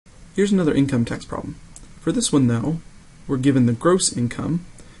Here's another income tax problem. For this one though, we're given the gross income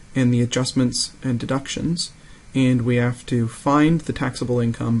and the adjustments and deductions, and we have to find the taxable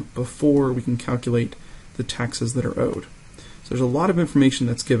income before we can calculate the taxes that are owed. So there's a lot of information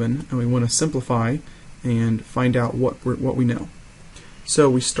that's given, and we want to simplify and find out what we know. So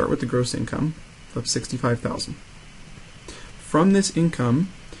we start with the gross income of $65,000. From this income,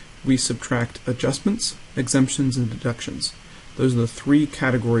 we subtract adjustments, exemptions, and deductions. Those are the three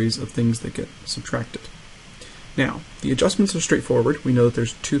categories of things that get subtracted. Now, the adjustments are straightforward. We know that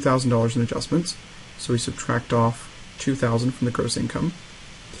there's $2,000 in adjustments, so we subtract off $2,000 from the gross income.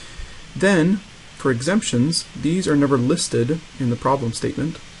 Then, for exemptions, these are never listed in the problem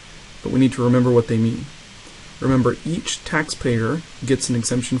statement, but we need to remember what they mean. Remember, each taxpayer gets an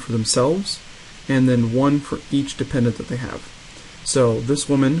exemption for themselves, and then one for each dependent that they have. So this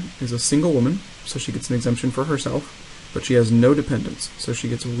woman is a single woman, so she gets an exemption for herself, but she has no dependents, so she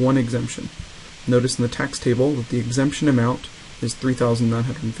gets one exemption. Notice in the tax table that the exemption amount is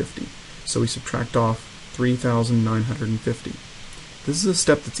 $3,950, so we subtract off $3,950. This is a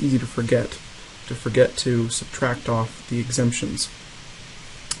step that's easy to forget to subtract off the exemptions,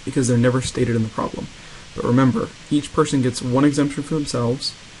 because they're never stated in the problem. But remember, each person gets one exemption for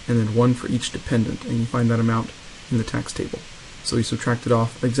themselves, and then one for each dependent, and you find that amount in the tax table. So we subtracted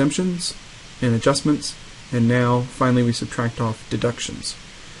off exemptions and adjustments, and now finally we subtract off deductions.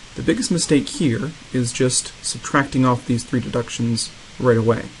 The biggest mistake here is just subtracting off these three deductions right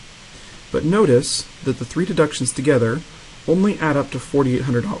away. But notice that the three deductions together only add up to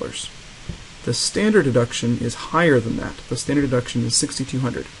 $4,800. The standard deduction is higher than that. The standard deduction is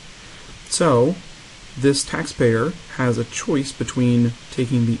 $6,200. So this taxpayer has a choice between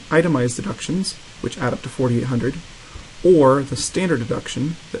taking the itemized deductions, which add up to $4,800, or the standard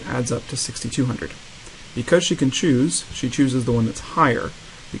deduction that adds up to $6,200. Because she can choose, she chooses the one that's higher,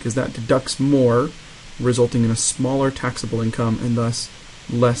 because that deducts more, resulting in a smaller taxable income and thus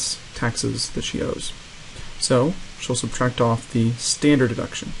less taxes that she owes. So she'll subtract off the standard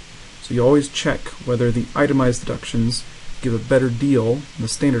deduction. So you always check whether the itemized deductions give a better deal than the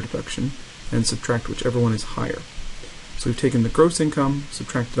standard deduction, and subtract whichever one is higher. So we've taken the gross income,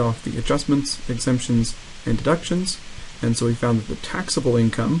 subtracted off the adjustments, exemptions, and deductions, and so we found that the taxable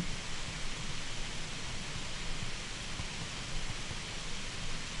income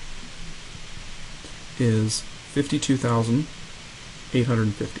is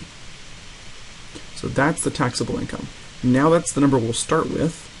 $52,850. So that's the taxable income. Now that's the number we'll start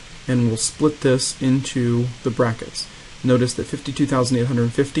with, and we'll split this into the brackets. Notice that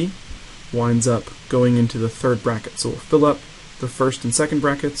 $52,850 winds up going into the third bracket. So we'll fill up the first and second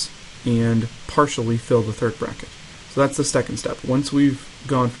brackets and partially fill the third bracket. So that's the second step. Once we've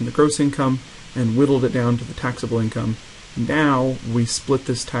gone from the gross income and whittled it down to the taxable income, now we split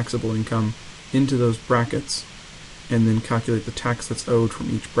this taxable income into those brackets and then calculate the tax that's owed from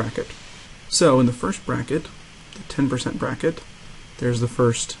each bracket. So in the first bracket, the 10% bracket, there's the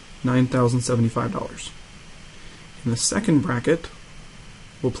first $9,075. In the second bracket,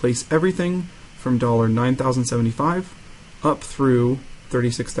 we'll place everything from $9,075 up through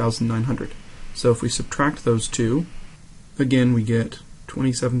 $36,900. So if we subtract those two, again we get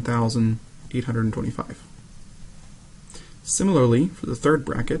 $27,825. Similarly, for the third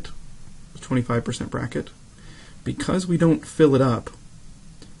bracket, the 25% bracket, because we don't fill it up,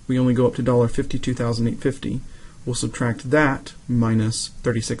 we only go up to $52,850. We'll subtract that minus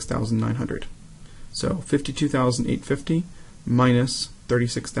 $36,900. So $52,850 minus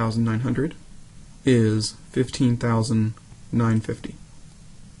 $36,900 is $15,950.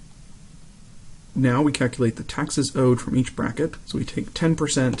 Now we calculate the taxes owed from each bracket. So we take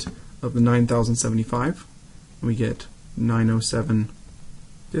 10% of the $9,075, and we get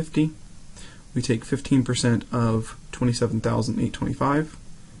 $907.50. We take 15% of $27,825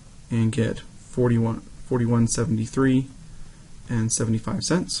 and get $41.73 and 75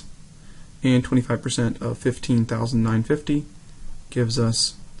 cents. And 25% of $15,950 gives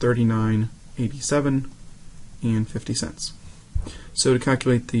us $39.87 and 50 cents. So to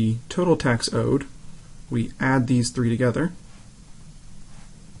calculate the total tax owed, we add these three together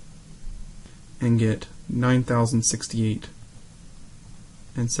and get $9,068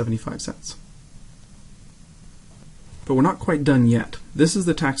 and 75 cents. But we're not quite done yet. This is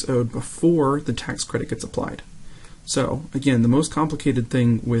the tax owed before the tax credit gets applied. So again, the most complicated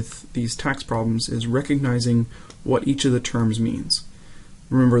thing with these tax problems is recognizing what each of the terms means.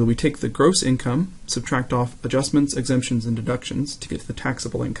 Remember that we take the gross income, subtract off adjustments, exemptions, and deductions to get to the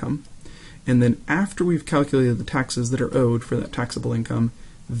taxable income, and then after we've calculated the taxes that are owed for that taxable income,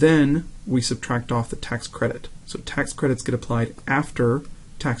 then we subtract off the tax credit. So tax credits get applied after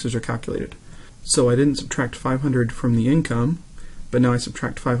taxes are calculated. So I didn't subtract $500 from the income, but now I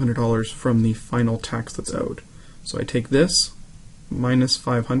subtract $500 from the final tax that's owed. So I take this minus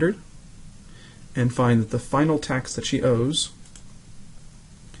 500 and find that the final tax that she owes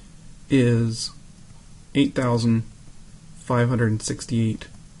is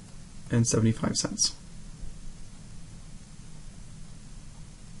 $8,568.75.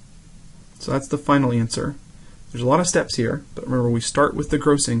 So that's the final answer. There's a lot of steps here, but remember we start with the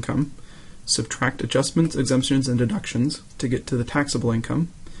gross income, subtract adjustments, exemptions, and deductions to get to the taxable income,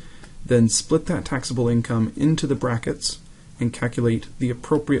 then split that taxable income into the brackets and calculate the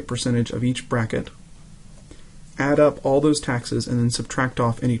appropriate percentage of each bracket, add up all those taxes, and then subtract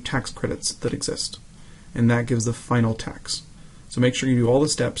off any tax credits that exist. And that gives the final tax. So make sure you do all the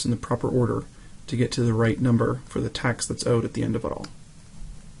steps in the proper order to get to the right number for the tax that's owed at the end of it all.